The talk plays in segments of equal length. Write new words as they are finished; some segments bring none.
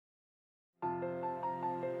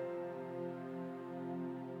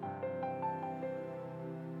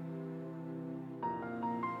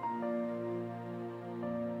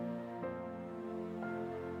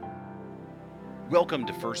Welcome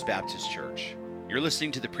to First Baptist Church. You're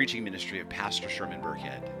listening to the preaching ministry of Pastor Sherman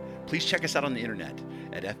Burkhead. Please check us out on the internet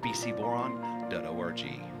at fbcboron.org.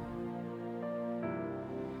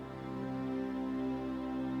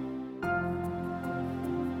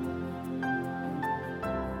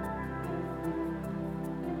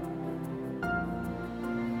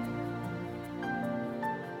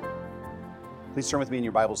 Please turn with me in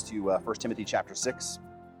your Bibles to 1 Timothy chapter 6.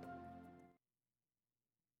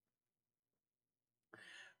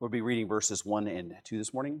 We'll be reading verses 1 and 2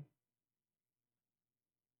 this morning.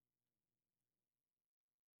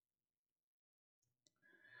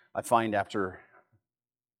 I find after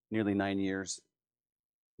nearly 9 years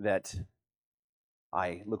that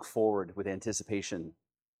I look forward with anticipation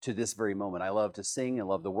to this very moment. I love to sing. I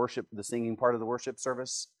love the worship, the singing part of the worship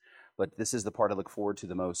service, but this is the part I look forward to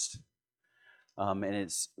the most. And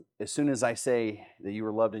it's as soon as I say that you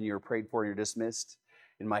were loved and you were prayed for and you're dismissed,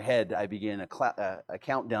 in my head I begin a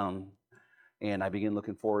countdown, and I begin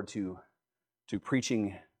looking forward to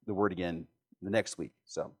preaching the word again the next week.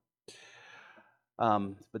 So,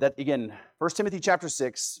 but that again, 1 Timothy chapter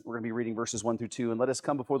 6, we're going to be reading verses 1 through 2, and let us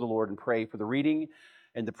come before the Lord and pray for the reading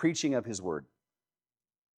and the preaching of His word.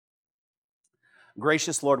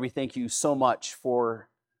 Gracious Lord, we thank you so much for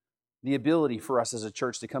the ability for us as a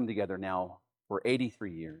church to come together now for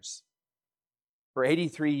 83 years. For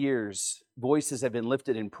 83 years, voices have been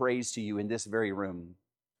lifted in praise to you in this very room.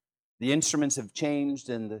 The instruments have changed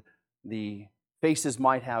and the faces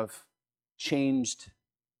might have changed.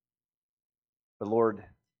 But Lord,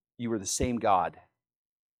 you are the same God,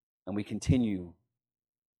 and we continue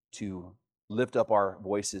to lift up our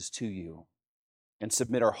voices to you and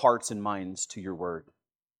submit our hearts and minds to your word.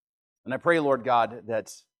 And I pray, Lord God,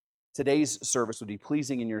 that today's service would be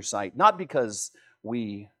pleasing in your sight, not because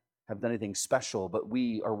we have done anything special, but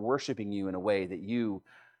we are worshiping you in a way that you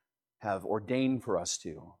have ordained for us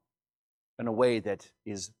to, in a way that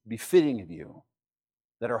is befitting of you,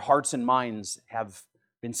 that our hearts and minds have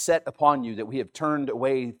been set upon you, that we have turned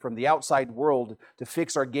away from the outside world to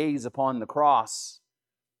fix our gaze upon the cross,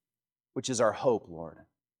 which is our hope, Lord.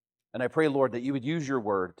 And I pray, Lord, that you would use your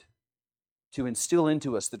word to instill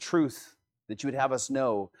into us the truth that you would have us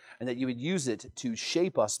know, and that you would use it to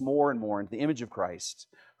shape us more and more into the image of Christ,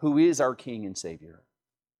 who is our King and Savior.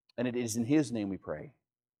 And it is in His name we pray.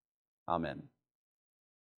 Amen.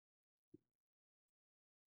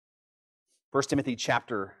 1 Timothy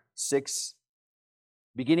chapter 6,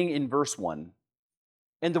 beginning in verse 1.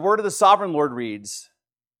 And the word of the sovereign Lord reads,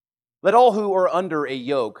 "Let all who are under a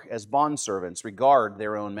yoke as bondservants regard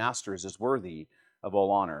their own masters as worthy of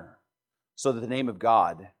all honor, so that the name of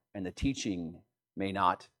God and the teaching may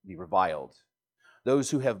not be reviled.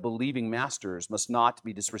 Those who have believing masters must not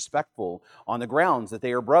be disrespectful on the grounds that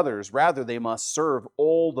they are brothers. Rather, they must serve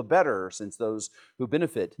all the better, since those who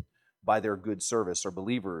benefit by their good service are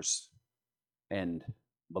believers and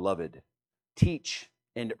beloved. Teach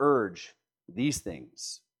and urge these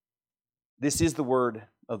things." This is the word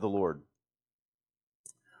of the Lord.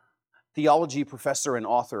 Theology professor and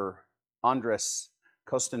author Andres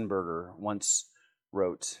Kostenberger once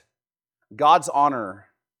wrote, "God's honor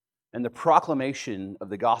and the proclamation of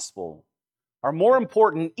the gospel are more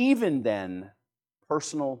important even than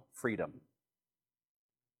personal freedom."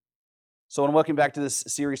 So I want to welcome back to this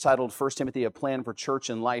series titled 1 Timothy, A Plan for Church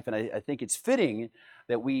and Life. And I think it's fitting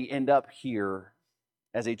that we end up here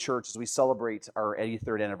as a church as we celebrate our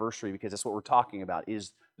 83rd anniversary, because that's what we're talking about,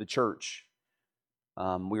 is the church.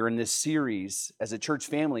 We're in this series as a church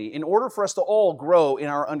family in order for us to all grow in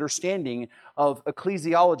our understanding of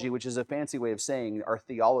ecclesiology, which is a fancy way of saying our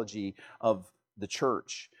theology of the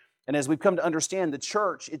church. And as we've come to understand, the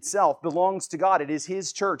church itself belongs to God. It is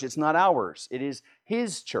His church. It's not ours. It is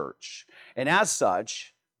His church. And as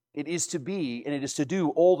such, it is to be and it is to do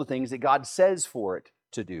all the things that God says for it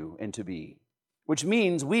to do and to be. Which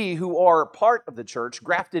means we who are part of the church,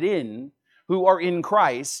 grafted in, who are in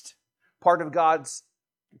Christ, part of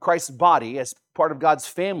Christ's body, as part of God's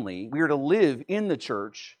family, we are to live in the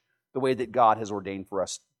church the way that God has ordained for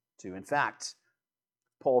us to. In fact,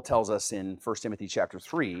 Paul tells us in 1 Timothy chapter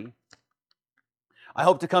 3, "I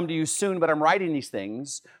hope to come to you soon, but I'm writing these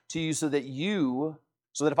things to you so that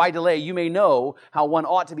if I delay, you may know how one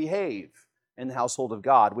ought to behave in the household of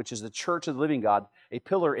God, which is the church of the living God, a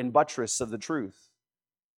pillar and buttress of the truth."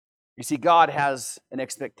 You see, God has an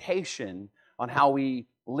expectation on how we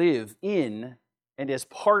live in and as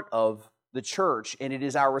part of the church, and it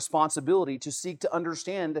is our responsibility to seek to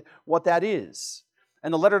understand what that is.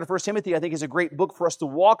 And the letter to 1 Timothy, I think, is a great book for us to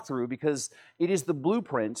walk through, because it is the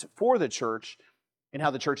blueprint for the church and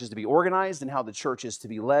how the church is to be organized and how the church is to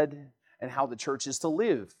be led and how the church is to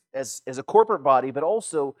live as a corporate body, but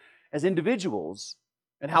also as individuals,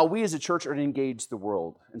 and how we as a church are to engage the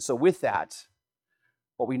world. And so with that,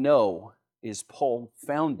 what we know is Paul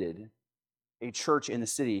founded a church in the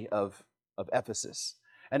city of Ephesus.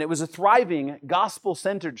 And it was a thriving,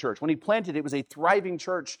 gospel-centered church. When he planted it, it was a thriving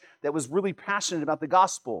church that was really passionate about the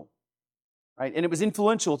gospel, right? And it was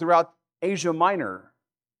influential throughout Asia Minor.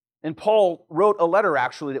 And Paul wrote a letter,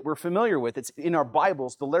 actually, that we're familiar with. It's in our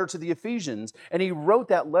Bibles, the letter to the Ephesians. And he wrote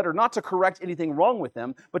that letter not to correct anything wrong with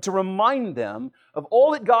them, but to remind them of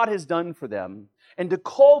all that God has done for them, and to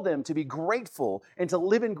call them to be grateful and to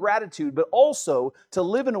live in gratitude, but also to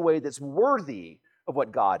live in a way that's worthy of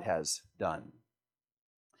what God has done.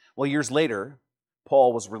 Well, years later,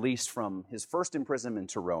 Paul was released from his first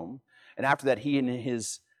imprisonment to Rome. And after that, he and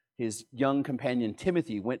his young companion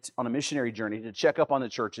Timothy went on a missionary journey to check up on the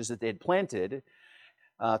churches that they had planted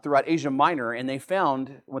throughout Asia Minor. And they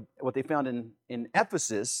found, what they found in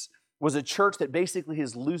Ephesus was a church that basically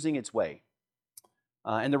is losing its way.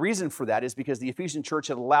 And the reason for that is because the Ephesian church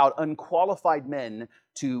had allowed unqualified men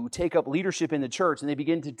to take up leadership in the church, and they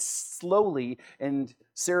began to slowly and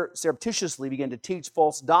surreptitiously begin to teach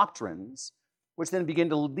false doctrines, which then began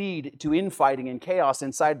to lead to infighting and chaos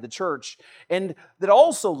inside the church, and that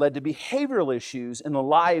also led to behavioral issues in the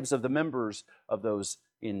lives of the members of those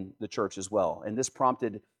in the church as well. And this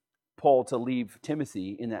prompted Paul to leave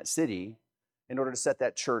Timothy in that city in order to set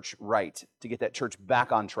that church right, to get that church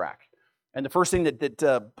back on track. And the first thing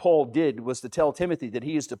that Paul did was to tell Timothy that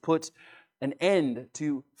he is to put an end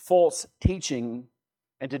to false teaching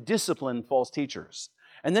and to discipline false teachers.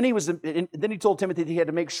 And then he told Timothy that he had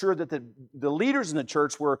to make sure that the leaders in the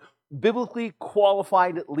church were biblically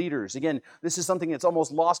qualified leaders. Again, this is something that's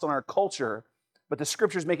almost lost on our culture, but the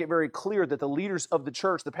scriptures make it very clear that the leaders of the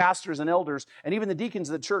church, the pastors and elders, and even the deacons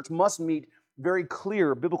of the church must meet very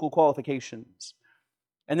clear biblical qualifications.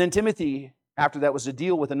 And then Timothy, after that, was to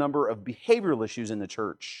deal with a number of behavioral issues in the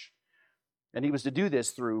church. And he was to do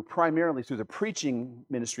this primarily through the preaching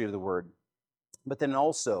ministry of the word, but then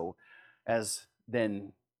also as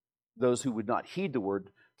then those who would not heed the word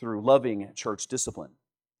through loving church discipline.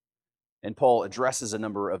 And Paul addresses a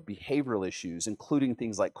number of behavioral issues, including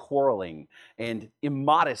things like quarreling and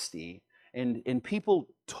immodesty and people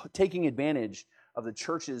taking advantage of the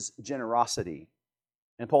church's generosity.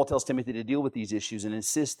 And Paul tells Timothy to deal with these issues and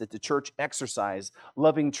insists that the church exercise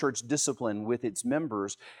loving church discipline with its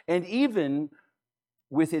members and even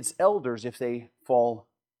with its elders if they fall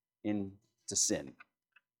into sin.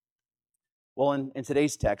 Well, in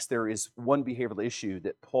today's text, there is one behavioral issue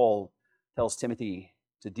that Paul tells Timothy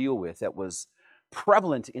to deal with that was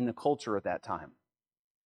prevalent in the culture at that time.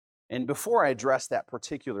 And before I address that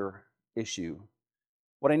particular issue,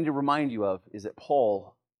 what I need to remind you of is that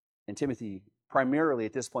Paul and Timothy primarily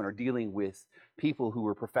at this point are dealing with people who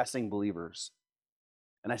were professing believers.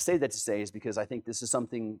 And I say that to say is because I think this is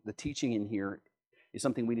something, the teaching in here is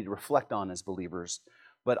something we need to reflect on as believers.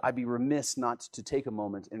 But I'd be remiss not to take a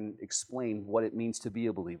moment and explain what it means to be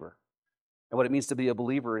a believer. And what it means to be a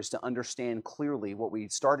believer is to understand clearly what we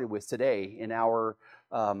started with today in our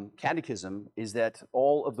catechism, is that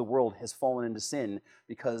all of the world has fallen into sin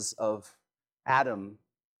because of Adam,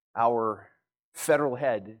 our federal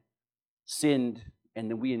head, sinned, and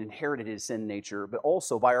then we inherited his sin nature, but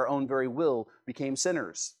also by our own very will became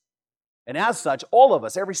sinners. And as such, all of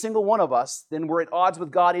us, every single one of us, then were at odds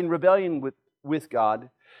with God, in rebellion with God,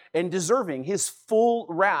 and deserving his full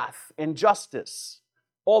wrath and justice.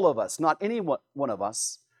 All of us, not any one of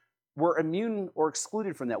us, were immune or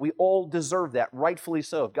excluded from that. We all deserve that, rightfully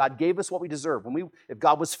so. If God gave us what we deserve, if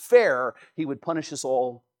God was fair, he would punish us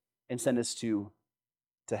all and send us to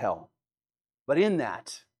hell. But in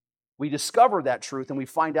that, we discover that truth and we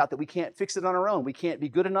find out that we can't fix it on our own. We can't be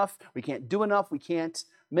good enough. We can't do enough. We can't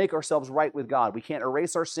make ourselves right with God. We can't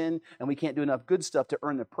erase our sin, and we can't do enough good stuff to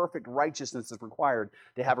earn the perfect righteousness that's required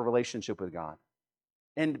to have a relationship with God.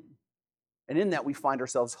 And in that, we find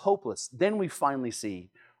ourselves hopeless. Then we finally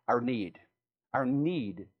see our need. Our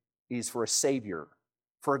need is for a Savior,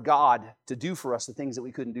 for God to do for us the things that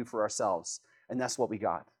we couldn't do for ourselves. And that's what we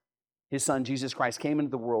got. His Son, Jesus Christ, came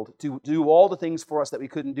into the world to do all the things for us that we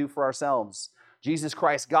couldn't do for ourselves. Jesus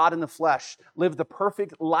Christ, God in the flesh, lived the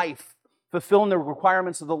perfect life, fulfilling the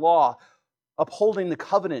requirements of the law, upholding the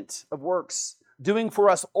covenant of works, doing for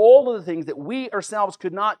us all of the things that we ourselves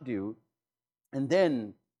could not do. And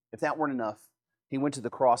then, if that weren't enough, he went to the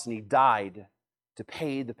cross and he died to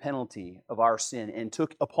pay the penalty of our sin and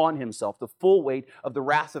took upon himself the full weight of the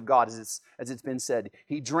wrath of God, as it's been said.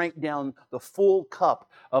 He drank down the full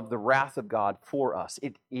cup of the wrath of God for us.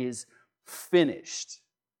 It is finished.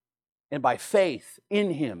 And by faith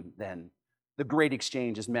in him, then, the great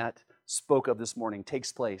exchange, as Matt spoke of this morning,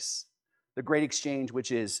 takes place. The great exchange,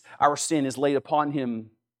 which is our sin is laid upon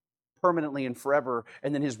him permanently and forever,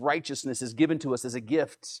 and then his righteousness is given to us as a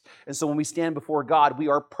gift. And so when we stand before God, we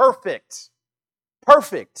are perfect.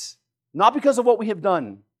 Perfect. Not because of what we have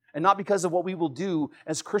done, and not because of what we will do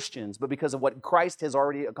as Christians, but because of what Christ has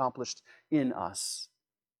already accomplished in us.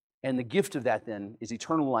 And the gift of that then is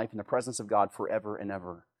eternal life in the presence of God forever and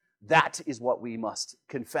ever. That is what we must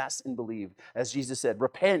confess and believe. As Jesus said,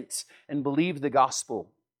 repent and believe the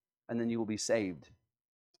gospel, and then you will be saved.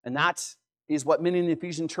 And that is what many in the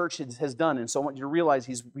Ephesian church has done. And so I want you to realize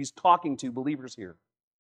he's talking to believers here.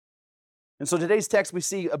 And so today's text, we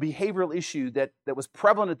see a behavioral issue that was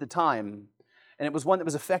prevalent at the time, and it was one that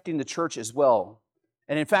was affecting the church as well.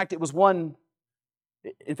 And in fact, it was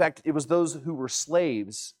those who were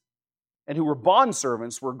slaves and who were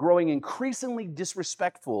bondservants were growing increasingly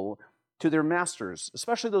disrespectful to their masters,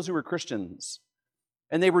 especially those who were Christians.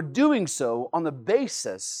 And they were doing so on the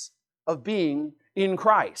basis of being in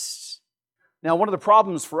Christ. Now, one of the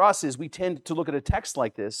problems for us is we tend to look at a text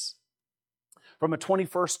like this from a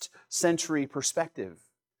 21st century perspective.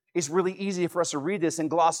 It's really easy for us to read this and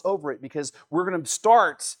gloss over it because we're going to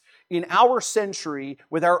start in our century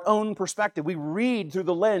with our own perspective. We read through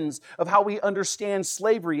the lens of how we understand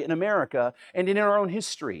slavery in America and in our own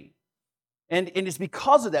history. And it's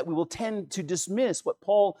because of that we will tend to dismiss what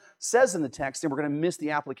Paul says in the text, and we're going to miss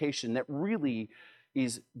the application that really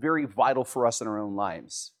is very vital for us in our own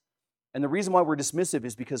lives. And the reason why we're dismissive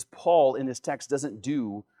is because Paul in this text doesn't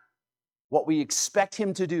do what we expect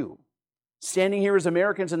him to do. Standing here as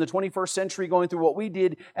Americans in the 21st century going through what we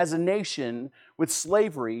did as a nation with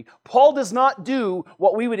slavery, Paul does not do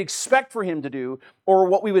what we would expect for him to do or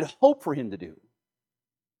what we would hope for him to do.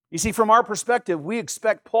 You see, from our perspective, we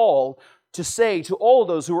expect Paul to say to all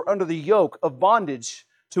those who are under the yoke of bondage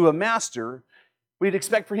to a master, we'd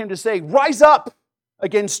expect for him to say, rise up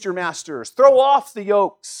against your masters, throw off the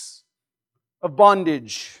yokes of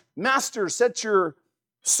bondage. Masters, set your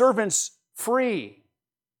servants free.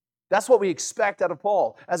 That's what we expect out of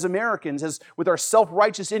Paul. As Americans, as with our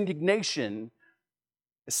self-righteous indignation,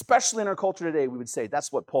 especially in our culture today, we would say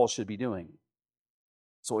that's what Paul should be doing.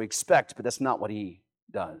 That's what we expect, but that's not what he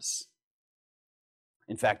does.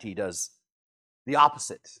 In fact, he does the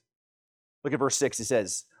opposite. Look at verse 6. He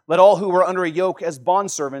says, let all who are under a yoke as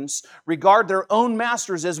bondservants regard their own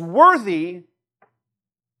masters as worthy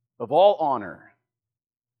of all honor.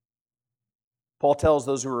 Paul tells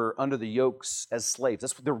those who are under the yokes as slaves.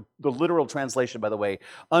 That's the literal translation, by the way.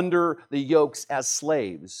 Under the yokes as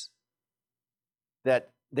slaves. That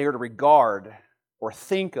they are to regard or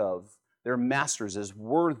think of their masters as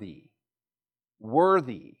worthy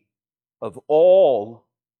of all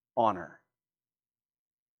honor.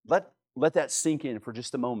 Let that sink in for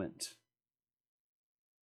just a moment.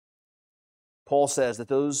 Paul says that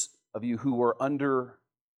those of you who are under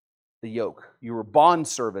the yoke, you were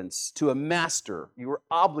bondservants to a master. You were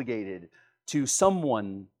obligated to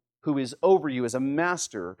someone who is over you as a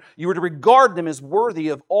master. You were to regard them as worthy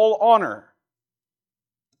of all honor.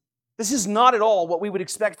 This is not at all what we would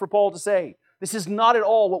expect for Paul to say. This is not at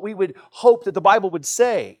all what we would hope that the Bible would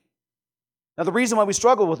say. Now, the reason why we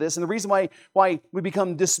struggle with this and the reason why we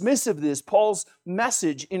become dismissive of this, Paul's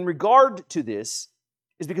message in regard to this,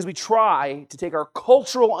 is because we try to take our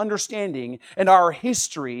cultural understanding and our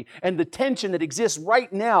history and the tension that exists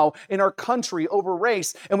right now in our country over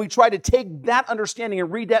race, and we try to take that understanding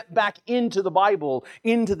and read that back into the Bible,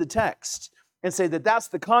 into the text, and say that that's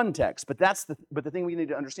the context. But the thing we need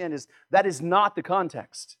to understand is that is not the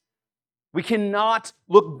context. We cannot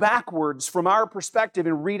look backwards from our perspective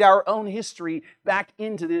and read our own history back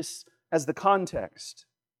into this as the context.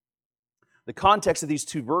 The context of these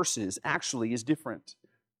two verses actually is different.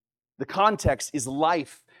 The context is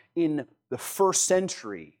life in the first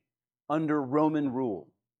century under Roman rule.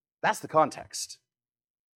 That's the context.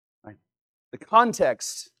 Right? The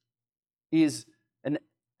context is an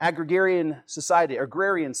agrarian society. I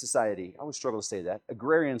always struggle to say that.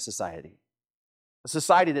 Agrarian society. A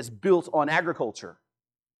society that's built on agriculture.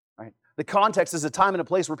 Right? The context is a time and a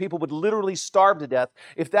place where people would literally starve to death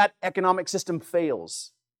if that economic system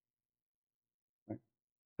fails.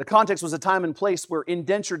 The context was a time and place where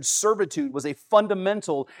indentured servitude was a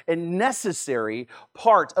fundamental and necessary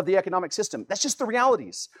part of the economic system. That's just the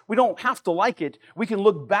realities. We don't have to like it. We can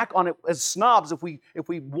look back on it as snobs if we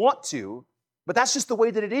want to, but that's just the way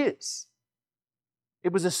that it is.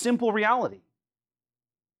 It was a simple reality.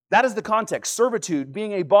 That is the context. Servitude,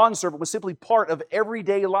 being a bondservant, was simply part of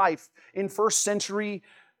everyday life in the first century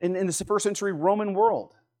Roman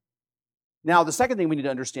world. Now, the second thing we need to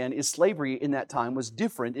understand is slavery in that time was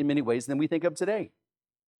different in many ways than we think of today.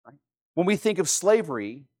 Right? When we think of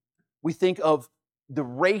slavery, we think of the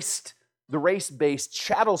race-based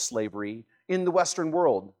chattel slavery in the Western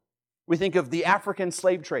world. We think of the African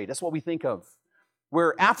slave trade. That's what we think of,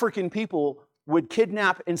 where African people would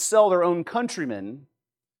kidnap and sell their own countrymen,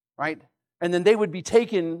 right? And then they would be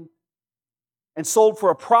taken and sold for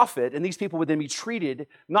a profit, and these people would then be treated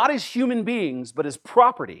not as human beings, but as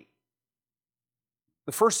property.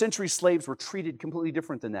 The first century slaves were treated completely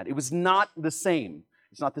different than that. It was not the same.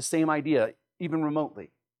 It's not the same idea, even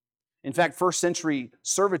remotely. In fact, first century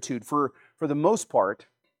servitude, for the most part,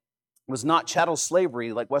 was not chattel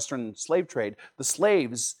slavery like Western slave trade. The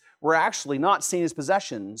slaves were actually not seen as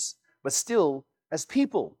possessions, but still as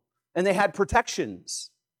people. And they had protections.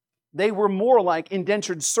 They were more like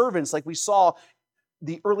indentured servants, like we saw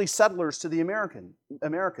the early settlers to the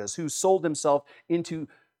Americas, who sold themselves into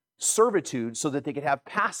servitude so that they could have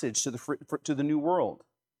passage to the New World.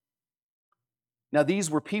 Now, these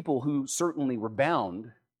were people who certainly were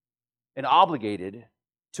bound and obligated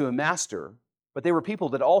to a master, but they were people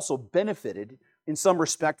that also benefited in some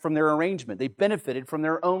respect from their arrangement. They benefited from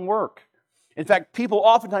their own work. In fact, people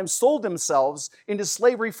oftentimes sold themselves into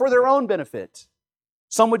slavery for their own benefit.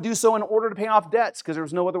 Some would do so in order to pay off debts because there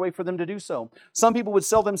was no other way for them to do so. Some people would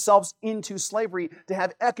sell themselves into slavery to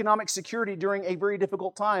have economic security during a very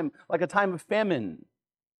difficult time, like a time of famine.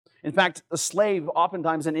 In fact, a slave,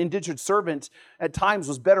 oftentimes an indentured servant, at times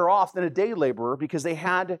was better off than a day laborer because they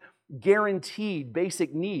had guaranteed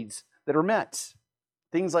basic needs that are met.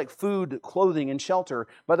 Things like food, clothing, and shelter.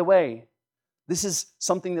 By the way, this is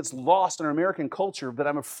something that's lost in our American culture, but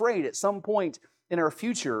I'm afraid at some point in our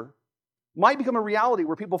future might become a reality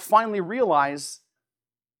where people finally realize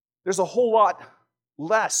there's a whole lot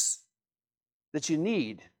less that you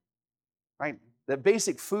need, right? That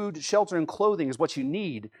basic food, shelter, and clothing is what you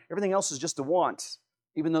need. Everything else is just a want,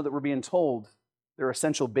 even though that we're being told they're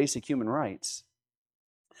essential basic human rights.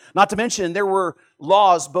 Not to mention, there were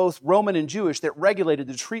laws, both Roman and Jewish, that regulated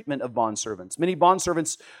the treatment of bondservants. Many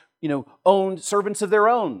bondservants, owned servants of their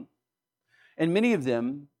own. And many of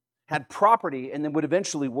them had property and then would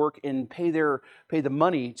eventually work and pay the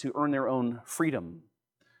money to earn their own freedom.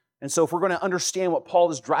 And so if we're going to understand what Paul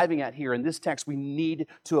is driving at here in this text, we need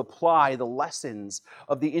to apply the lessons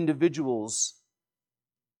of the individuals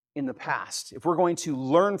in the past. If we're going to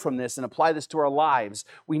learn from this and apply this to our lives,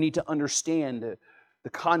 we need to understand the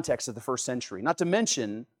context of the first century. Not to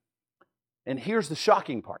mention, and here's the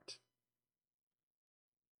shocking part,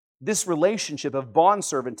 this relationship of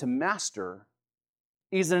bondservant to master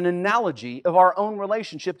is an analogy of our own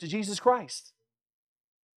relationship to Jesus Christ.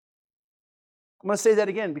 I'm going to say that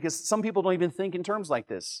again because some people don't even think in terms like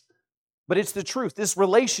this. But it's the truth. This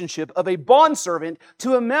relationship of a bondservant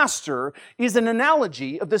to a master is an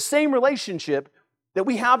analogy of the same relationship that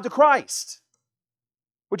we have to Christ,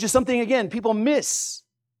 which is something, again, people miss.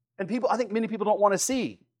 And I think many people don't want to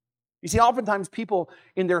see. You see, oftentimes people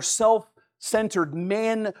in their self-centered,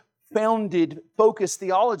 man-founded, focused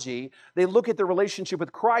theology, they look at their relationship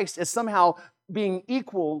with Christ as somehow being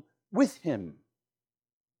equal with Him.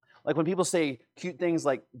 Like when people say cute things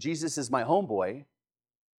like, Jesus is my homeboy,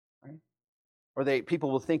 right? Or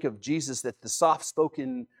people will think of Jesus that the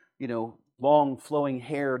soft-spoken, long flowing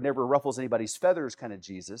hair never ruffles anybody's feathers kind of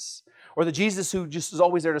Jesus. Or the Jesus who just is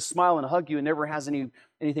always there to smile and hug you and never has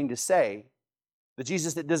anything to say. The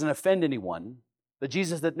Jesus that doesn't offend anyone. The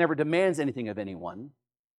Jesus that never demands anything of anyone.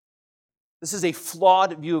 This is a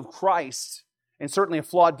flawed view of Christ and certainly a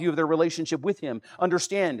flawed view of their relationship with Him.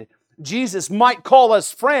 Understand, Jesus might call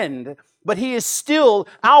us friend, but He is still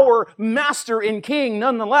our master and king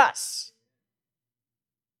nonetheless.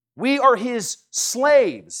 We are His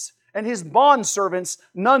slaves and His bondservants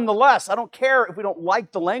nonetheless. I don't care if we don't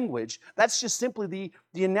like the language. That's just simply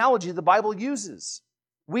the analogy the Bible uses.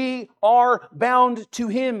 We are bound to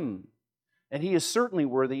Him, and He is certainly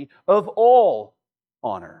worthy of all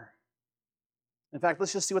honor. In fact,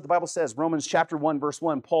 let's just see what the Bible says. Romans chapter 1, verse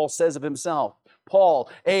 1, Paul says of himself, Paul,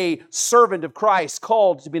 a servant of Christ,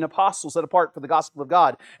 called to be an apostle set apart for the gospel of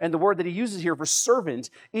God. And the word that he uses here for servant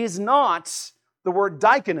is not the word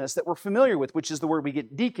diakonos that we're familiar with, which is the word we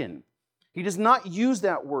get deacon. He does not use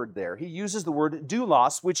that word there. He uses the word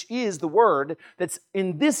doulos, which is the word that's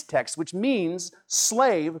in this text, which means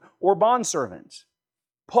slave or bondservant.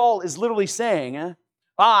 Paul is literally saying,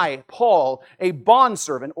 I, Paul, a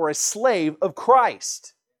bondservant or a slave of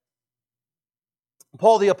Christ.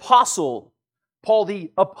 Paul the apostle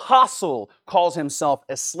calls himself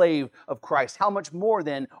a slave of Christ. How much more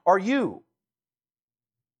then are you?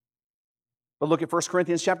 But look at 1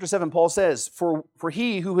 Corinthians chapter 7. Paul says, For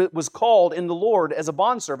he who was called in the Lord as a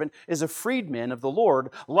bondservant is a freedman of the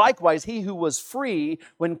Lord. Likewise, he who was free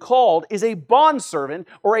when called is a bondservant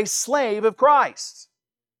or a slave of Christ.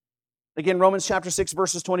 Again, Romans chapter 6,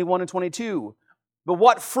 verses 21 and 22. But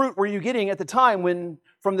what fruit were you getting at the time when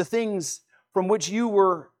from the things from which you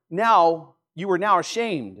were now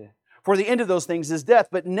ashamed? For the end of those things is death.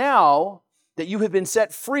 But now that you have been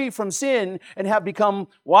set free from sin and have become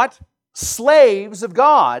what? Slaves of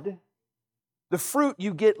God, the fruit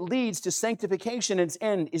you get leads to sanctification, and its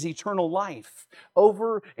end is eternal life.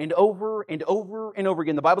 Over and over and over and over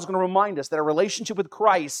again, the Bible's going to remind us that a relationship with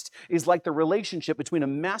Christ is like the relationship between a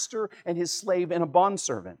master and his slave and a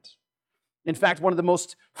bondservant. In fact, one of the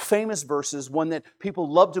most famous verses, one that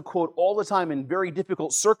people love to quote all the time in very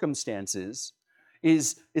difficult circumstances,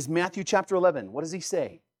 is Matthew chapter 11. What does he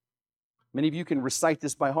say? Many of you can recite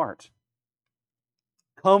this by heart.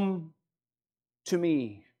 Come to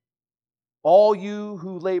me, all you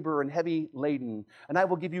who labor and heavy laden, and I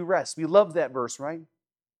will give you rest. We love that verse, right?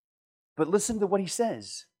 But listen to what he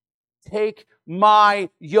says. Take my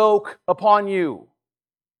yoke upon you.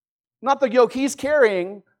 Not the yoke he's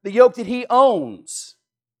carrying, the yoke that he owns.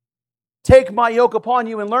 Take my yoke upon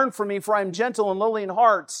you and learn from me, for I am gentle and lowly in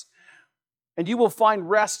heart, and you will find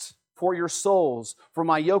rest for your souls. For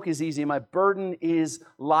my yoke is easy and my burden is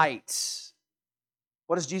light.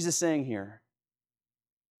 What is Jesus saying here?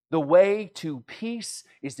 The way to peace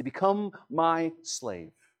is to become my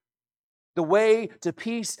slave. The way to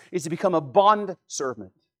peace is to become a bond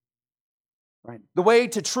servant. Right? The way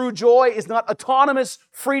to true joy is not autonomous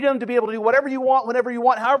freedom to be able to do whatever you want, whenever you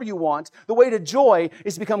want, however you want. The way to joy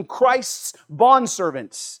is to become Christ's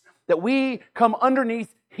bondservants, that we come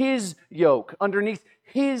underneath his yoke, underneath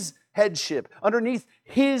his headship, underneath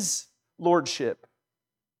his lordship.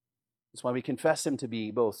 That's why we confess him to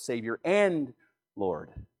be both Savior and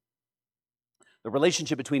Lord. The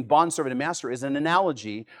relationship between bondservant and master is an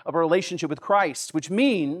analogy of a relationship with Christ, which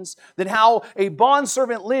means that how a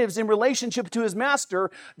bondservant lives in relationship to his master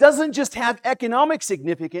doesn't just have economic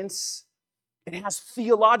significance, it has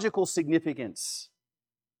theological significance,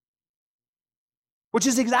 which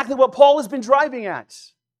is exactly what Paul has been driving at.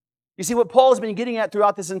 You see, what Paul has been getting at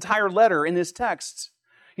throughout this entire letter in this text,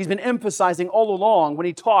 he's been emphasizing all along when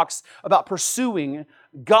he talks about pursuing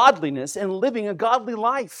godliness and living a godly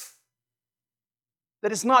life.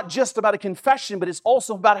 That it's not just about a confession, but it's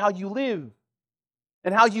also about how you live.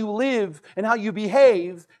 And how you live and how you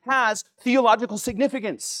behave has theological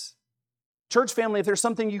significance. Church family, if there's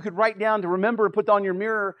something you could write down to remember and put on your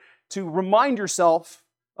mirror to remind yourself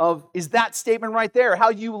of, is that statement right there. How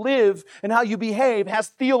you live and how you behave has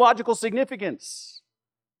theological significance.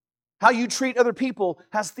 How you treat other people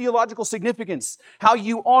has theological significance. How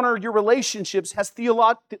you honor your relationships has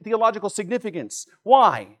theological significance.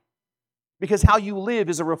 Why? Because how you live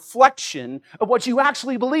is a reflection of what you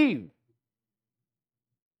actually believe.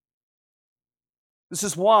 This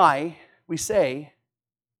is why we say,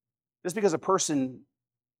 just because a person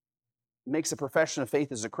makes a profession of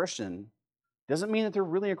faith as a Christian, doesn't mean that they're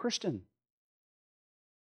really a Christian.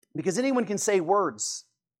 Because anyone can say words.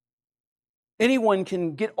 Anyone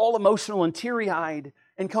can get all emotional and teary-eyed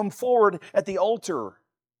and come forward at the altar.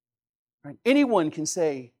 Right? Anyone can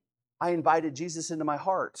say, I invited Jesus into my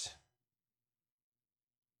heart.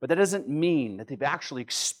 But that doesn't mean that they've actually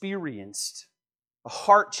experienced a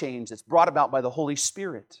heart change that's brought about by the Holy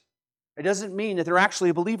Spirit. It doesn't mean that they're actually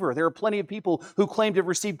a believer. There are plenty of people who claim to have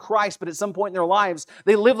received Christ, but at some point in their lives,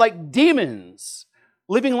 they live like demons,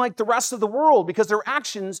 living like the rest of the world because their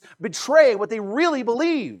actions betray what they really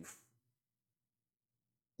believe.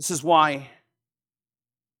 This is why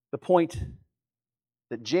the point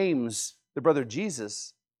that James, the brother of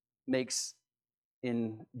Jesus, makes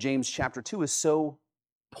in James chapter 2 is so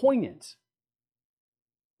poignant.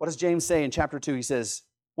 What does James say in chapter 2? He says,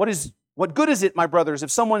 What good is it, my brothers, if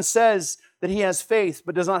someone says that he has faith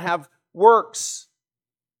but does not have works?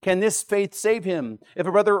 Can this faith save him? If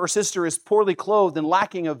a brother or sister is poorly clothed and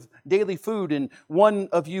lacking of daily food, and one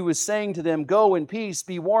of you is saying to them, Go in peace,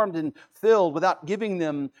 be warmed and filled, without giving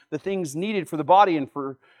them the things needed for the body and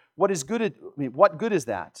for what is good, what good is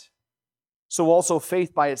that? So also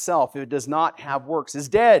faith by itself, if it does not have works, is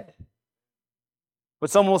dead. But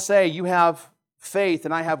someone will say, You have faith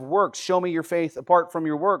and I have works. Show me your faith apart from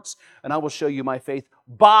your works, and I will show you my faith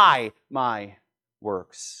by my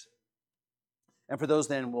works. And for those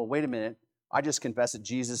then, well, wait a minute. I just confessed that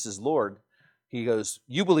Jesus is Lord. He goes,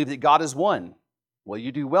 You believe that God is one. Well,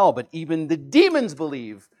 you do well, but even the demons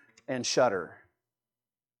believe and shudder.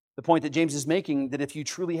 The point that James is making, that if you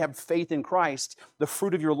truly have faith in Christ, the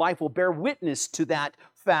fruit of your life will bear witness to that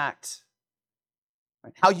fact.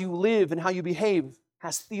 Right? How you live and how you behave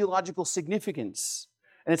has theological significance,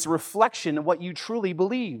 and it's a reflection of what you truly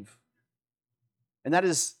believe. And that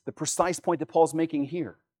is the precise point that Paul's making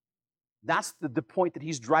here. That's the point that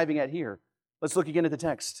he's driving at here. Let's look again at the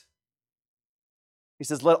text. He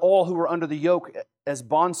says, "Let all who are under the yoke as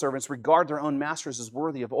bondservants regard their own masters as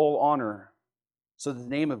worthy of all honor, so that the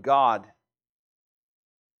name of God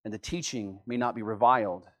and the teaching may not be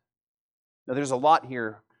reviled." Now, there's a lot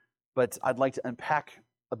here, but I'd like to unpack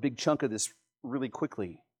a big chunk of this really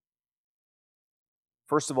quickly.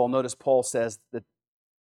 First of all, notice Paul says that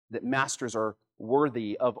masters are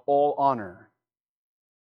worthy of all honor.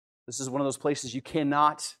 This is one of those places you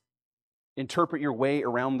cannot interpret your way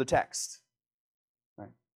around the text,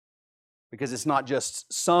 right? Because it's not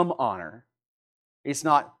just some honor. It's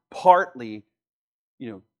not partly,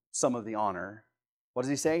 some of the honor. What does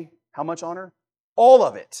he say? How much honor? All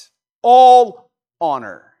of it. All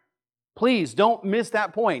honor. Please don't miss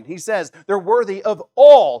that point. He says they're worthy of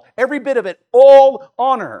all, every bit of it, all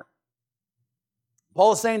honor.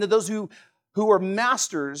 Paul is saying that those who are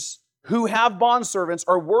masters, who have bondservants,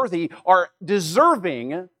 are worthy, are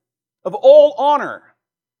deserving of all honor.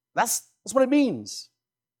 That's what it means.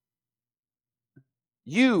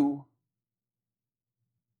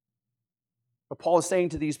 What Paul is saying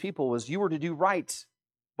to these people was, you were to do right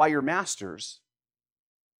by your masters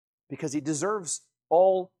because he deserves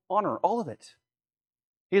all honor, all of it.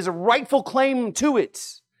 He has a rightful claim to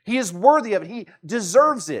it. He is worthy of it. He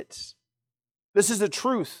deserves it. This is a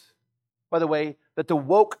truth, by the way, that the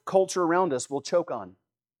woke culture around us will choke on.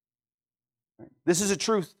 This is a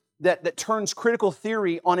truth that turns critical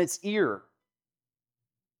theory on its ear.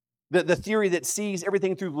 The theory that sees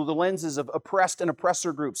everything through the lenses of oppressed and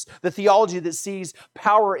oppressor groups. The theology that sees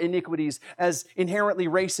power iniquities as inherently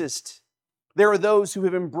racist. There are those who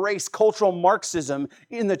have embraced cultural Marxism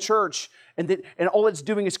in the church, and all it's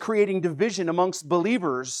doing is creating division amongst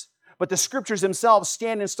believers. But the scriptures themselves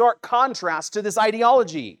stand in stark contrast to this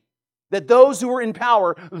ideology. That those who are in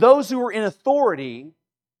power, those who are in authority,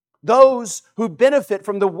 those who benefit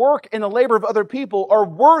from the work and the labor of other people are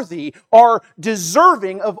worthy, are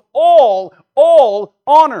deserving of all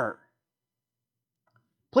honor.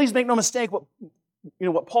 Please make no mistake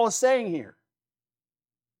what Paul is saying here.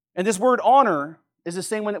 And this word honor is the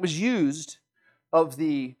same one that was used of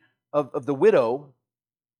the widow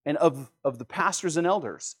and of the pastors and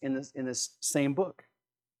elders in this same book.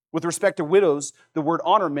 With respect to widows, the word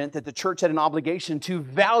honor meant that the church had an obligation to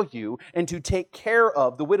value and to take care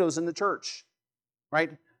of the widows in the church,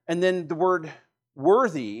 right? And then the word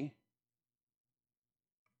worthy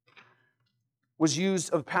was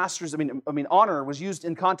used of pastors. Honor was used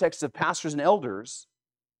in context of pastors and elders,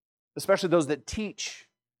 especially those that teach.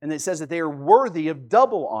 And it says that they are worthy of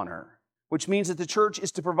double honor, which means that the church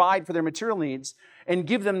is to provide for their material needs and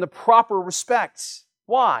give them the proper respect.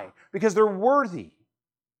 Why? Because they're worthy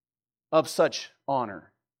of such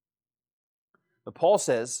honor. But Paul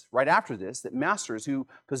says right after this that masters who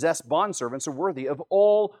possess bondservants are worthy of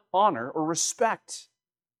all honor or respect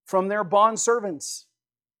from their bondservants.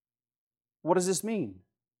 What does this mean?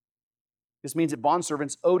 This means that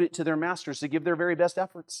bondservants owed it to their masters to give their very best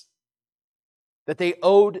efforts. That they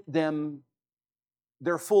owed them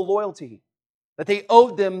their full loyalty. That they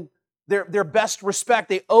owed them their best respect.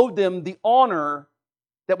 They owed them the honor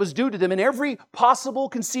that was due to them in every possible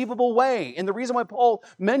conceivable way. And the reason why Paul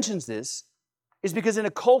mentions this is because in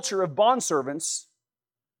a culture of bondservants,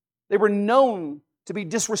 they were known to be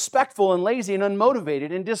disrespectful and lazy and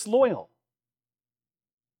unmotivated and disloyal.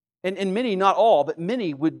 And many, not all, but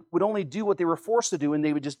many would only do what they were forced to do, and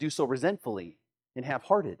they would just do so resentfully and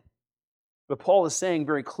half-hearted. But Paul is saying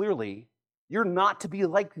very clearly, you're not to be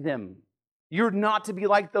like them. You're not to be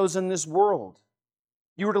like those in this world.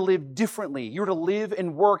 You are to live differently. You are to live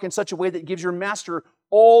and work in such a way that gives your master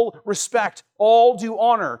all respect, all due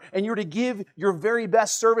honor, and you're to give your very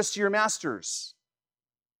best service to your masters.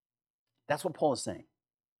 That's what Paul is saying.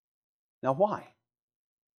 Now, why?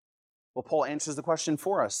 Well, Paul answers the question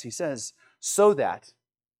for us. He says, so that,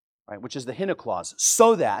 right, which is the hina clause,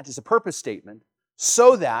 so that is a purpose statement,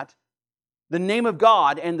 so that the name of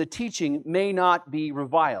God and the teaching may not be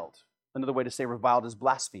reviled. Another way to say reviled is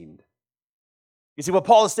blasphemed. You see, what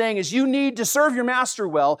Paul is saying is you need to serve your master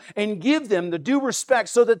well and give them the due respect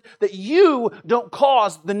so that you don't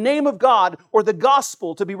cause the name of God or the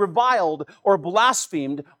gospel to be reviled or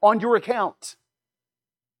blasphemed on your account.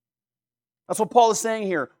 That's what Paul is saying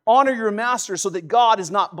here. Honor your master so that God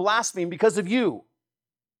is not blasphemed because of you.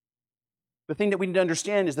 The thing that we need to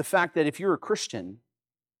understand is the fact that if you're a Christian,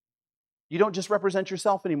 you don't just represent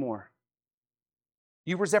yourself anymore.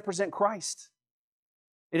 You represent Christ.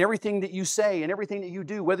 in everything that you say and everything that you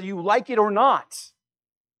do, whether you like it or not.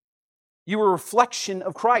 You are a reflection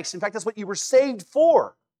of Christ. In fact, that's what you were saved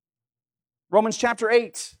for. Romans chapter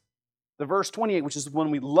 8, the verse 28, which is the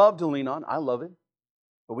one we love to lean on. I love it,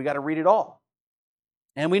 but we got to read it all.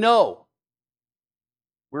 And we know,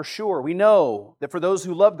 we're sure, we know that for those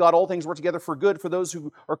who love God, all things work together for good, for those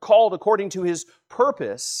who are called according to His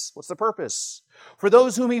purpose. What's the purpose? For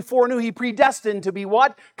those whom He foreknew, He predestined to be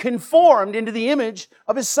what? Conformed into the image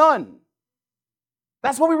of His Son.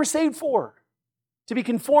 That's what we were saved for. To be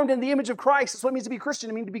conformed in the image of Christ. That's what it means to be Christian.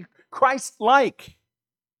 It means to be Christ-like.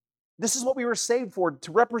 This is what we were saved for,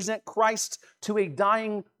 to represent Christ to a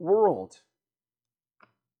dying world.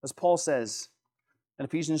 As Paul says in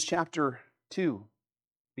Ephesians chapter 2,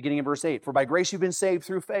 beginning in verse 8, "For by grace you've been saved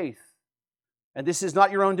through faith. And this is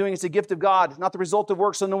not your own doing, it's a gift of God, not the result of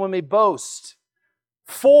works, so no one may boast.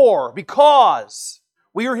 Because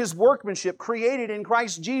we are His workmanship, created in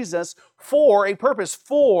Christ Jesus for a purpose,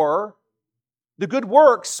 for the good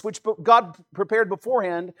works which God prepared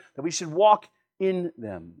beforehand that we should walk in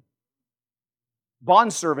them."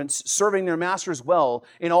 Bondservants serving their masters well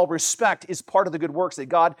in all respect is part of the good works that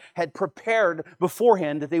God had prepared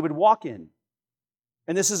beforehand that they would walk in.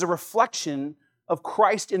 And this is a reflection of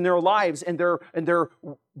Christ in their lives and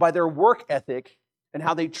by their work ethic and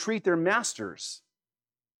how they treat their masters.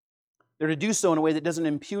 They're to do so in a way that doesn't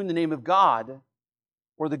impugn the name of God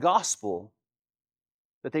or the gospel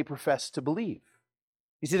that they profess to believe.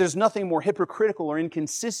 You see, there's nothing more hypocritical or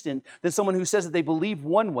inconsistent than someone who says that they believe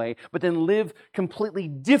one way, but then live completely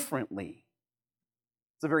differently.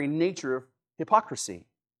 It's the very nature of hypocrisy.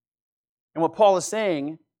 And what Paul is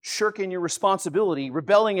saying, shirking your responsibility,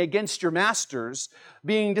 rebelling against your masters,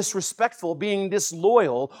 being disrespectful, being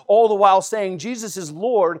disloyal, all the while saying Jesus is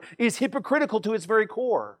Lord, is hypocritical to its very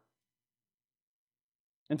core.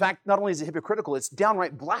 In fact, not only is it hypocritical, it's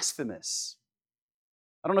downright blasphemous.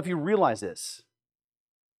 I don't know if you realize this.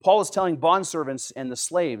 Paul is telling bondservants and the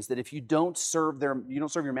slaves that if you don't serve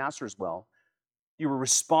your masters well, you are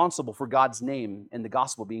responsible for God's name and the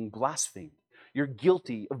gospel being blasphemed. You're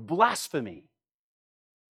guilty of blasphemy.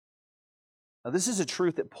 Now, this is a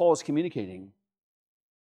truth that Paul is communicating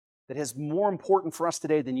that is more important for us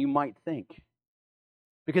today than you might think.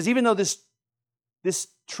 Because even though this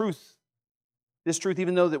truth,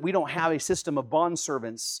 even though that we don't have a system of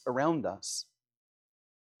bondservants around us,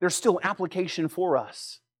 there's still application for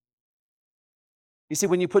us. You see,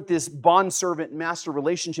 when you put this bondservant-master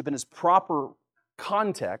relationship in its proper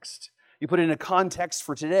context, you put it in a context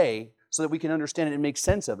for today so that we can understand it and make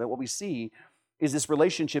sense of it, what we see is this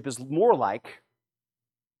relationship is more like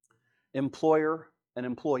employer and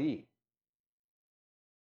employee.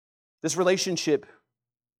 This relationship,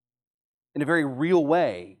 in a very real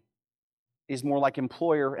way, is more like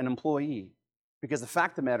employer and employee. Because the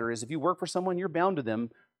fact of the matter is, if you work for someone, you're bound to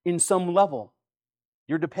them in some level.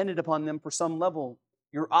 You're dependent upon them for some level.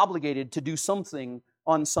 You're obligated to do something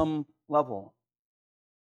on some level.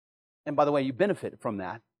 And by the way, you benefit from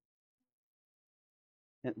that.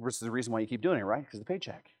 And this is the reason why you keep doing it, right? Because of the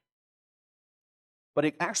paycheck. But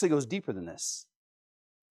it actually goes deeper than this.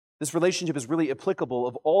 This relationship is really applicable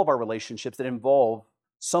of all of our relationships that involve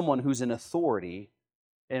someone who's in authority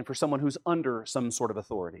and for someone who's under some sort of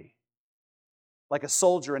authority. Like a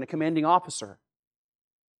soldier and a commanding officer.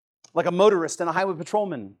 Like a motorist and a highway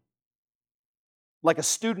patrolman. Like a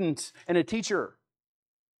student and a teacher.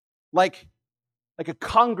 Like a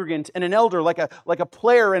congregant and an elder. Like a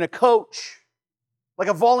player and a coach. Like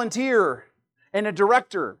a volunteer and a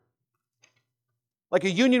director. Like a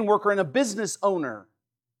union worker and a business owner.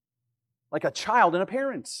 Like a child and a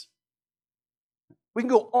parent. We can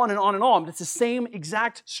go on and on and on, but it's the same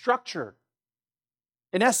exact structure.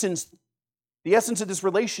 In essence, the essence of this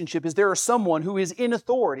relationship is there is someone who is in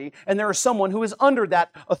authority and there is someone who is under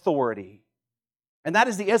that authority. And that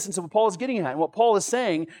is the essence of what Paul is getting at. And what Paul is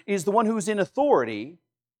saying is the one who is in authority,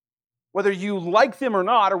 whether you like them or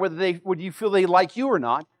not, or whether you feel they like you or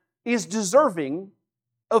not, is deserving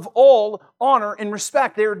of all honor and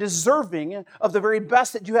respect. They are deserving of the very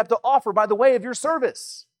best that you have to offer by the way of your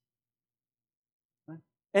service.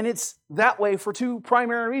 And it's that way for two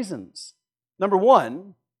primary reasons. Number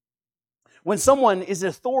one, when someone is an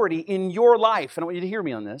authority in your life, and I want you to hear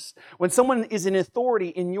me on this, when someone is an authority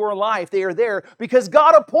in your life, they are there because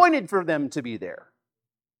God appointed for them to be there.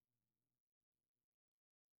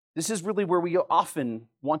 This is really where we often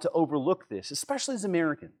want to overlook this, especially as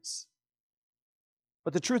Americans.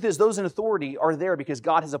 But the truth is, those in authority are there because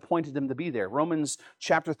God has appointed them to be there. Romans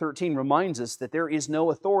chapter 13 reminds us that there is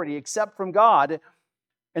no authority except from God,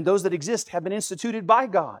 and those that exist have been instituted by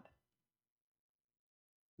God.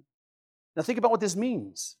 Now think about what this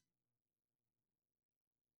means.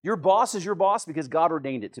 Your boss is your boss because God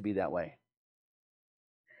ordained it to be that way.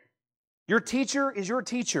 Your teacher is your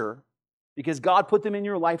teacher because God put them in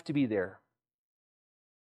your life to be there.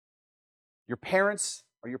 Your parents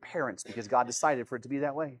are your parents because God decided for it to be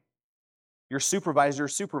that way. Your supervisor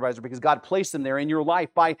is supervisor because God placed them there in your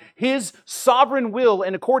life by His sovereign will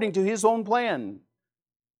and according to His own plan.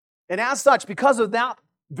 And as such, because of that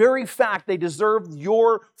very fact, they deserve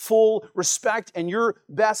your full respect and your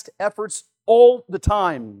best efforts all the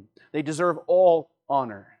time. They deserve all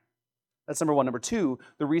honor. That's number one. Number two,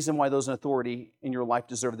 the reason why those in authority in your life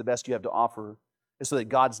deserve the best you have to offer is so that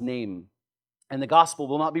God's name and the gospel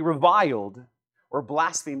will not be reviled or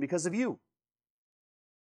blasphemed because of you.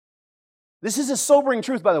 This is a sobering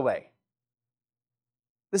truth, by the way.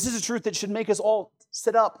 This is a truth that should make us all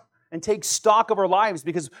sit up and take stock of our lives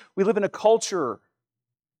because we live in a culture,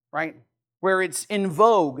 right, where it's in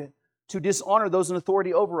vogue to dishonor those in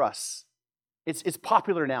authority over us. It's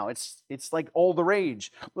popular now. It's like all the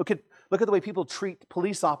rage. Look at the way people treat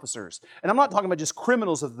police officers. And I'm not talking about just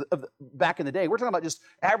criminals of back in the day. We're talking about just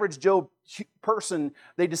average Joe person.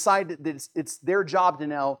 They decide that it's their job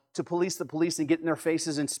to police the police and get in their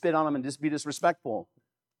faces and spit on them and just be disrespectful.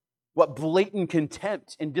 What blatant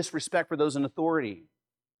contempt and disrespect for those in authority.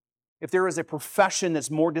 If there is a profession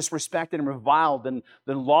that's more disrespected and reviled than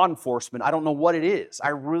law enforcement, I don't know what it is. I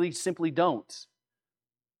really simply don't.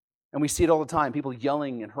 And we see it all the time, people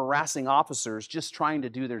yelling and harassing officers just trying to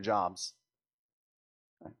do their jobs.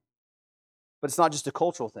 But it's not just a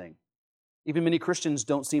cultural thing. Even many Christians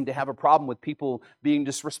don't seem to have a problem with people being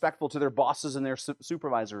disrespectful to their bosses and their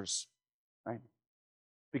supervisors, right?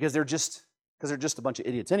 Because they're just a bunch of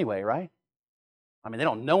idiots anyway, right? I mean, they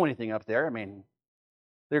don't know anything up there. I mean,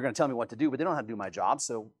 they're going to tell me what to do, but they don't know how to do my job,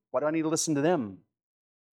 so why do I need to listen to them?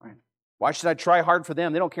 Right? Why should I try hard for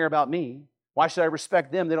them? They don't care about me. Why should I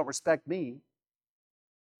respect them? They don't respect me.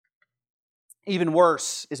 Even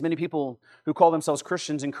worse is many people who call themselves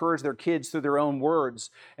Christians encourage their kids through their own words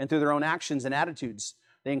and through their own actions and attitudes.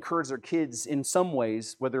 They encourage their kids in some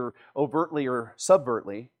ways, whether overtly or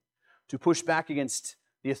subvertly, to push back against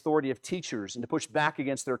the authority of teachers and to push back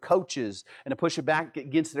against their coaches and to push back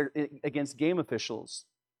against game officials.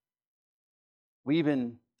 We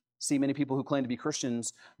even see many people who claim to be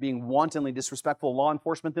Christians being wantonly disrespectful of law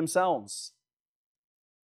enforcement themselves.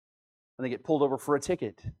 And they get pulled over for a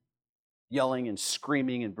ticket, yelling and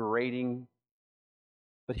screaming and berating.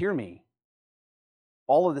 But hear me,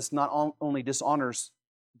 all of this not only dishonors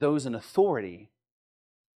those in authority,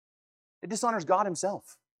 it dishonors God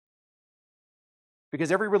Himself.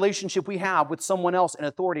 Because every relationship we have with someone else in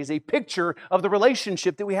authority is a picture of the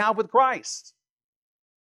relationship that we have with Christ.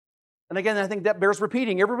 And again, I think that bears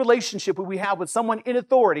repeating. Every relationship we have with someone in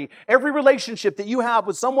authority, every relationship that you have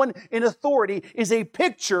with someone in authority is a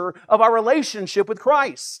picture of our relationship with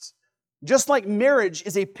Christ. Just like marriage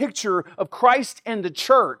is a picture of Christ and the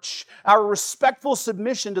church, our respectful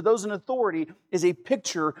submission to those in authority is a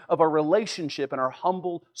picture of our relationship and our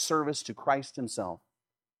humble service to Christ Himself.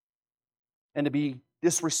 And to be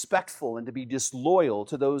disrespectful and to be disloyal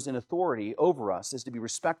to those in authority over us is to be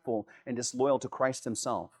respectful and disloyal to Christ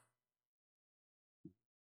Himself.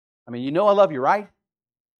 I mean, you know I love you, right?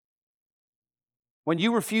 When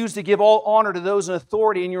you refuse to give all honor to those in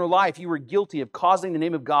authority in your life, you are guilty of causing the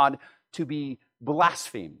name of God to be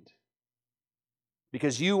blasphemed.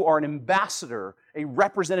 Because you are an ambassador, a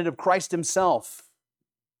representative of Christ Himself.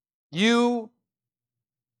 You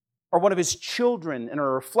are one of His children and a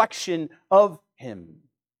reflection of Him.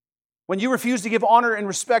 When you refuse to give honor and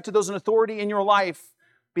respect to those in authority in your life,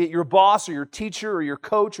 be it your boss or your teacher or your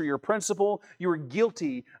coach or your principal, you are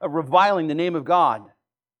guilty of reviling the name of God.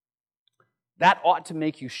 That ought to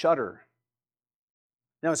make you shudder.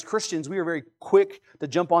 Now, as Christians, we are very quick to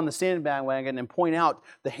jump on the sandbag and point out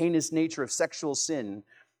the heinous nature of sexual sin,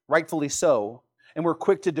 rightfully so, and we're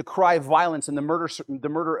quick to decry violence and the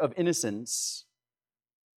murder of innocents.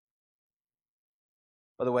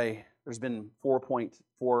 By the way, there's been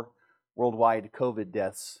 4.4 worldwide COVID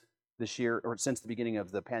deaths this year, or since the beginning of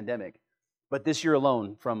the pandemic. But this year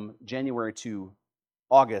alone, from January to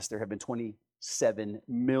August, there have been 27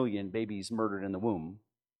 million babies murdered in the womb.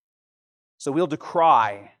 So we'll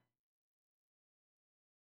decry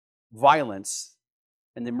violence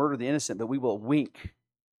and the murder of the innocent, but we will wink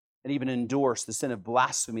and even endorse the sin of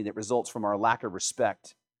blasphemy that results from our lack of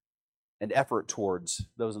respect and effort towards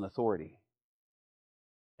those in authority.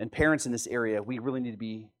 And parents in this area, we really need to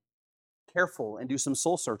be careful and do some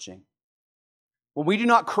soul searching. When we do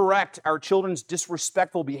not correct our children's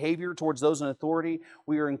disrespectful behavior towards those in authority,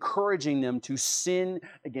 we are encouraging them to sin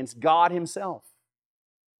against God Himself.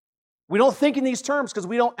 We don't think in these terms because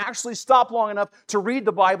we don't actually stop long enough to read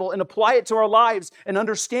the Bible and apply it to our lives and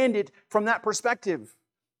understand it from that perspective.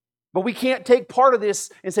 But we can't take part of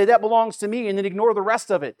this and say that belongs to me and then ignore the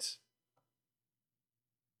rest of it.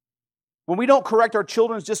 When we don't correct our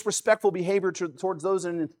children's disrespectful behavior towards those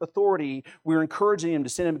in authority, we're encouraging them to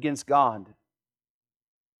sin against God.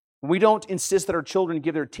 When we don't insist that our children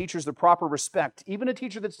give their teachers the proper respect, even a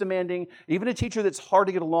teacher that's demanding, even a teacher that's hard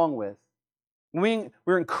to get along with,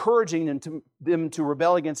 we're encouraging them to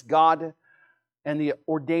rebel against God and the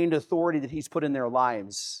ordained authority that He's put in their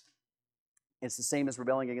lives. It's the same as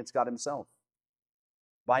rebelling against God Himself,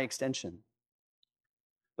 by extension.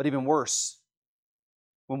 But even worse,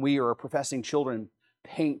 when we are professing children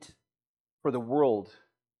paint for the world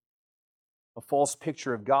a false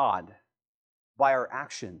picture of God by our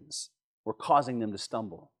actions, we're causing them to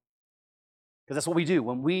stumble. Because that's what we do.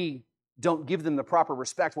 When we don't give them the proper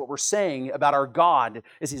respect, what we're saying about our God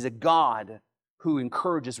is He's a God who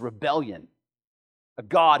encourages rebellion, a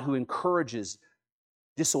God who encourages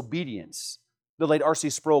disobedience. The late R.C.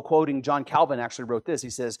 Sproul, quoting John Calvin, actually wrote this.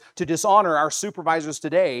 He says, "To dishonor our supervisors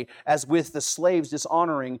today, as with the slave's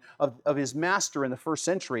dishonoring of his master in the first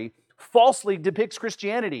century, falsely depicts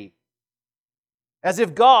Christianity. As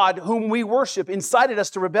if God, whom we worship, incited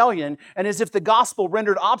us to rebellion, and as if the gospel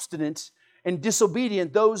rendered obstinate and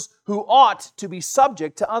disobedient those who ought to be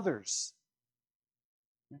subject to others.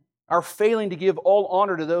 Our failing to give all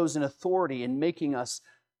honor to those in authority and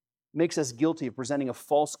makes us guilty of presenting a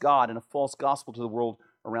false God and a false gospel to the world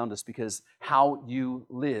around us, because how you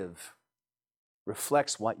live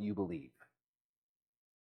reflects what you believe.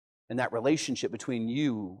 And that relationship between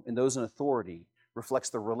you and those in authority reflects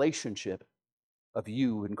the relationship of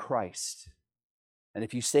you and Christ. And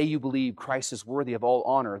if you say you believe Christ is worthy of all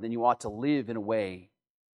honor, then you ought to live in a way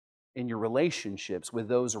in your relationships with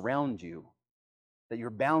those around you that you're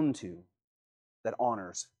bound to that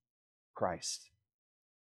honors Christ.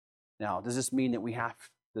 Now, does this mean that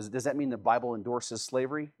does that mean the Bible endorses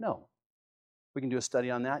slavery? No. We can do a study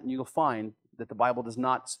on that, and you'll find that the Bible does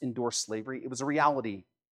not endorse slavery. It was a reality.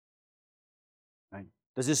 Right?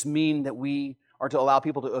 Does this mean that we are to allow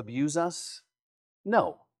people to abuse us?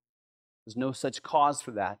 No. There's no such cause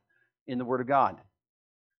for that in the Word of God.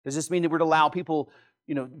 Does this mean that we're to allow people,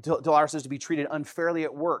 to allow ourselves to be treated unfairly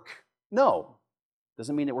at work? No.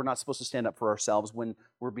 Doesn't mean that we're not supposed to stand up for ourselves when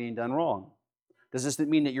we're being done wrong. Does this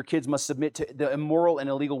mean that your kids must submit to the immoral and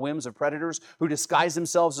illegal whims of predators who disguise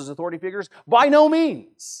themselves as authority figures? By no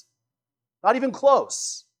means. Not even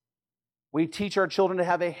close. We teach our children to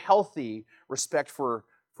have a healthy respect for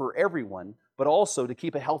everyone, but also to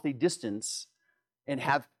keep a healthy distance and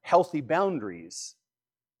have healthy boundaries.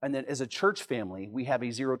 And then as a church family, we have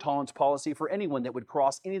a zero tolerance policy for anyone that would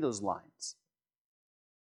cross any of those lines.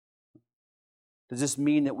 Does this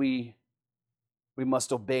mean that we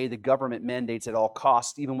must obey the government mandates at all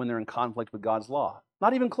costs, even when they're in conflict with God's law?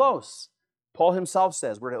 Not even close. Paul himself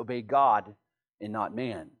says we're to obey God and not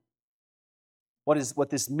man. What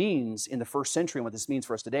this means in the first century and what this means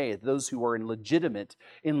for us today is those who are in legitimate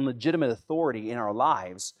authority in our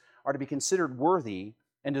lives are to be considered worthy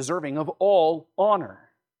and deserving of all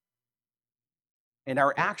honor. And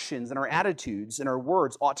our actions and our attitudes and our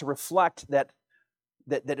words ought to reflect that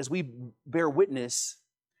as we bear witness,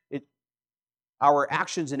 our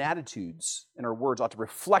actions and attitudes and our words ought to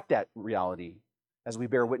reflect that reality as we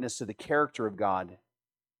bear witness to the character of God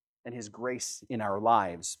and His grace in our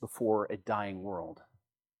lives before a dying world.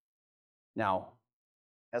 Now,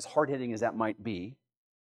 as hard-hitting as that might be,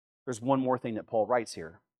 there's one more thing that Paul writes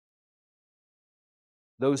here.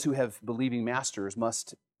 Those who have believing masters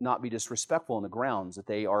must not be disrespectful on the grounds that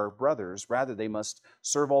they are brothers. Rather, they must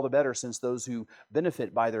serve all the better, since those who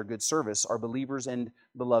benefit by their good service are believers and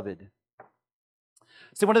beloved.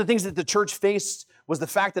 See, one of the things that the church faced was the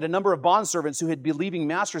fact that a number of bondservants who had believing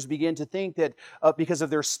masters began to think that because of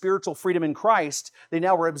their spiritual freedom in Christ, they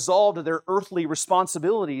now were absolved of their earthly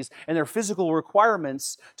responsibilities and their physical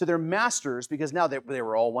requirements to their masters, because now they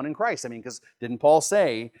were all one in Christ. I mean, because didn't Paul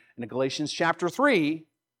say in Galatians chapter 3,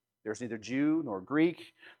 there's neither Jew nor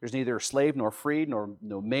Greek, there's neither slave nor free, nor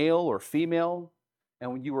no male or female,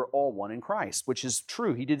 and you were all one in Christ, which is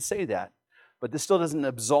true. He did say that. But this still doesn't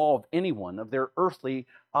absolve anyone of their earthly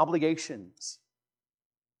obligations.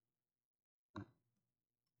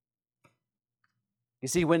 You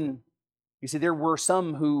see, there were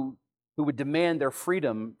some who would demand their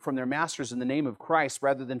freedom from their masters in the name of Christ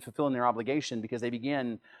rather than fulfilling their obligation, because they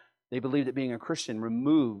believed that being a Christian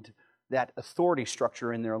removed that authority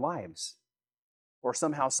structure in their lives, or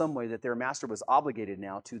somehow, some way that their master was obligated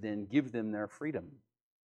now to then give them their freedom.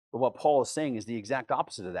 But what Paul is saying is the exact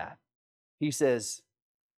opposite of that. He says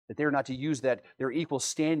That they're not to use their equal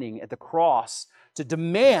standing at the cross to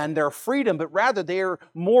demand their freedom, but rather they are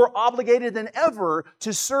more obligated than ever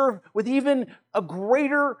to serve with even a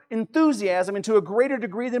greater enthusiasm and to a greater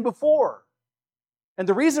degree than before. And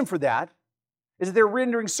the reason for that is that they're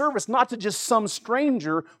rendering service not to just some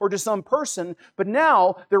stranger or to some person, but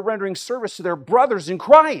now they're rendering service to their brothers in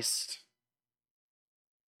Christ.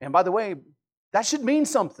 And by the way, that should mean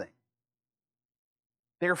something.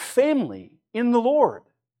 They're family in the Lord.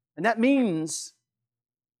 And that means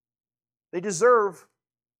they deserve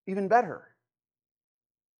even better.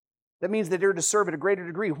 That means that they're to serve at a greater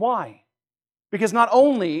degree. Why? Because not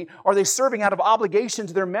only are they serving out of obligation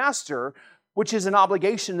to their master, which is an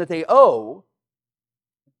obligation that they owe,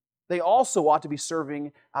 they also ought to be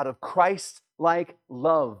serving out of Christ-like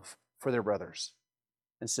love for their brothers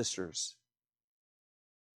and sisters.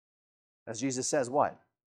 As Jesus says, what?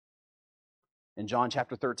 In John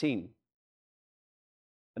chapter 13,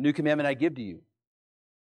 a new commandment I give to you,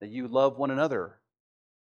 that you love one another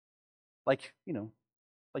like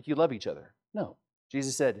you love each other. No.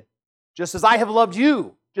 Jesus said, just as I have loved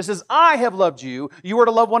you, you are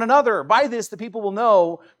to love one another. By this, the people will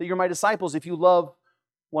know that you're my disciples if you love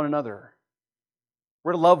one another.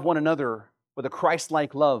 We're to love one another with a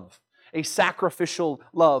Christ-like love, a sacrificial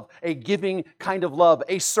love, a giving kind of love,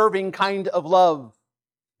 a serving kind of love.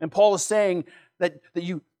 And Paul is saying that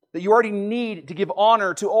you already need to give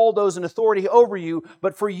honor to all those in authority over you,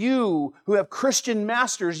 but for you who have Christian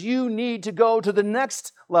masters, you need to go to the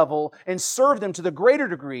next level and serve them to the greater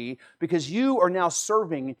degree because you are now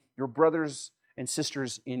serving your brothers and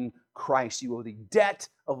sisters in Christ. You owe the debt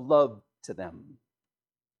of love to them.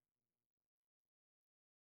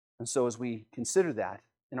 And so as we consider that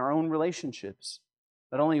in our own relationships,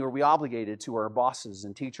 not only are we obligated to our bosses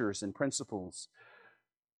and teachers and principals,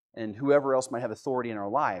 and whoever else might have authority in our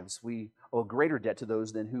lives, we owe a greater debt to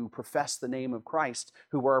those than who profess the name of Christ,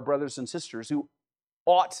 who are our brothers and sisters, who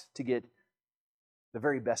ought to get the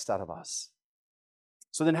very best out of us.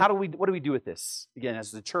 So then what do we do with this? Again,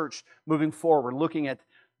 as the church moving forward, looking at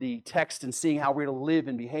the text and seeing how we're to live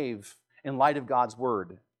and behave in light of God's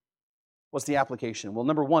Word. What's the application? Well,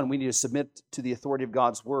 number one, we need to submit to the authority of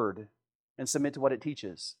God's Word and submit to what it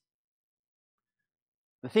teaches.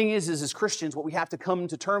 The thing is as Christians, what we have to come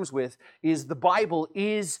to terms with is the Bible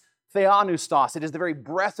is theopneustos. It is the very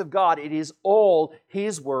breath of God. It is all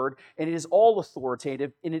His Word, and it is all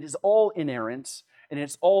authoritative, and it is all inerrant, and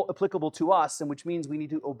it's all applicable to us, and which means we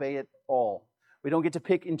need to obey it all. We don't get to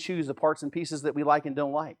pick and choose the parts and pieces that we like and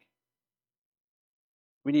don't like.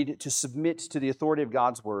 We need to submit to the authority of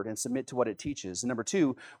God's Word and submit to what it teaches. And number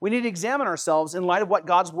two, we need to examine ourselves in light of what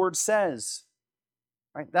God's Word says.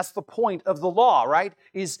 Right? That's the point of the law, right?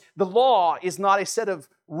 The law is not a set of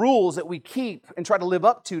rules that we keep and try to live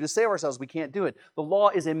up to save ourselves. We can't do it. The law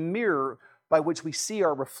is a mirror by which we see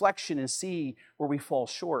our reflection and see where we fall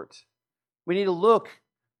short. We need to look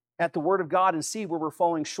at the Word of God and see where we're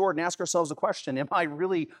falling short and ask ourselves a question. Am I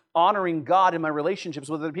really honoring God in my relationships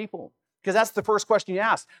with other people? Because that's the first question you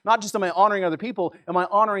ask. Not just am I honoring other people, am I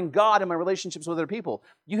honoring God in my relationships with other people?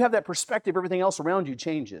 You have that perspective, everything else around you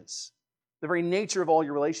changes. The very nature of all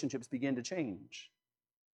your relationships begin to change.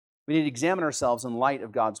 We need to examine ourselves in light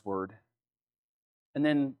of God's Word. And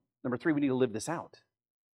then, number three, we need to live this out.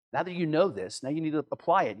 Now that you know this, now you need to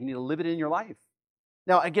apply it. You need to live it in your life.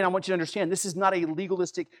 Now, again, I want you to understand, this is not a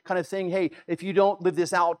legalistic kind of thing. Hey, if you don't live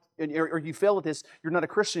this out or you fail at this, you're not a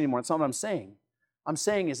Christian anymore. That's not what I'm saying. I'm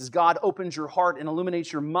saying is God opens your heart and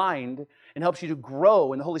illuminates your mind and helps you to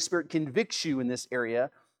grow, and the Holy Spirit convicts you in this area.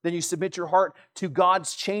 Then you submit your heart to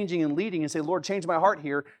God's changing and leading and say, Lord, change my heart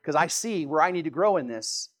here because I see where I need to grow in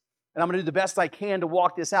this. And I'm going to do the best I can to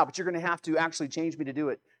walk this out, but you're going to have to actually change me to do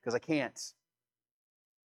it because I can't.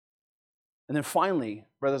 And then finally,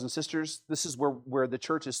 brothers and sisters, this is where the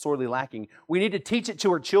church is sorely lacking. We need to teach it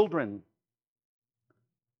to our children.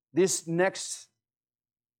 This next,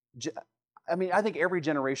 I think every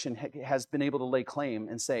generation has been able to lay claim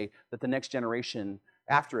and say that the next generation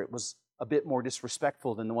after it was a bit more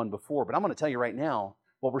disrespectful than the one before. But I'm going to tell you right now,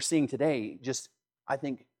 what we're seeing today just, I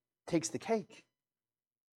think, takes the cake.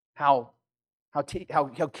 How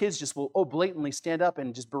kids just will blatantly stand up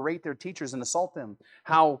and just berate their teachers and assault them.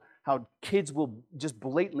 How kids will just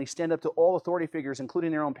blatantly stand up to all authority figures,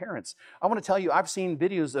 including their own parents. I want to tell you, I've seen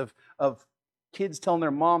videos of kids telling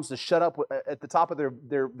their moms to shut up at the top of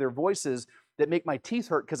their voices that make my teeth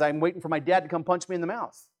hurt because I'm waiting for my dad to come punch me in the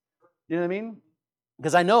mouth. You know what I mean?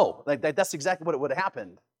 Because I know that's exactly what would have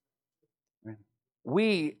happened.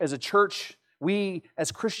 We as a church, we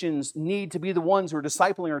as Christians need to be the ones who are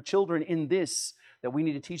discipling our children in this, that we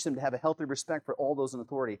need to teach them to have a healthy respect for all those in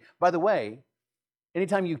authority. By the way,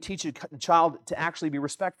 Anytime you teach a child to actually be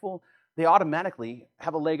respectful, they automatically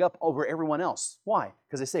have a leg up over everyone else. Why?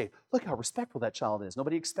 Because they say, look how respectful that child is.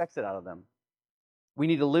 Nobody expects it out of them. We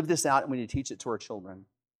need to live this out, and we need to teach it to our children,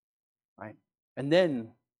 right? And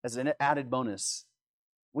then, as an added bonus,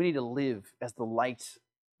 we need to live as the light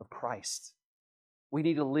of Christ. We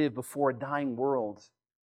need to live before a dying world.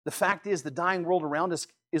 The fact is, the dying world around us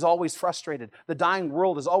is always frustrated. The dying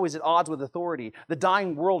world is always at odds with authority. The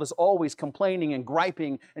dying world is always complaining and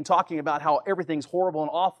griping and talking about how everything's horrible and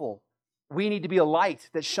awful. We need to be a light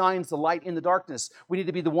that shines the light in the darkness. We need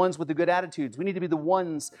to be the ones with the good attitudes. We need to be the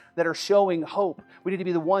ones that are showing hope. We need to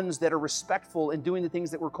be the ones that are respectful and doing the things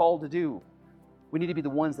that we're called to do. We need to be the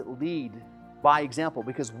ones that lead by example,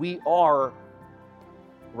 because we are a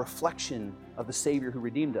reflection of the Savior who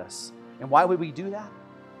redeemed us. And why would we do that?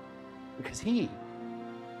 Because He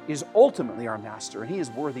is ultimately our Master, and He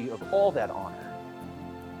is worthy of all that honor.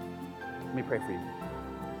 Let me pray for you.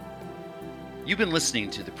 You've been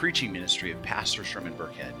listening to the preaching ministry of Pastor Sherman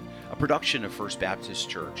Burkhead, a production of First Baptist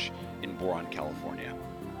Church in Boron, California.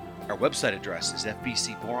 Our website address is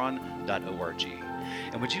fbcboron.org.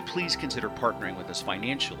 And would you please consider partnering with us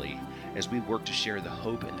financially as we work to share the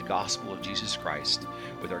hope and the gospel of Jesus Christ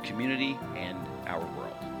with our community and our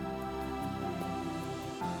world.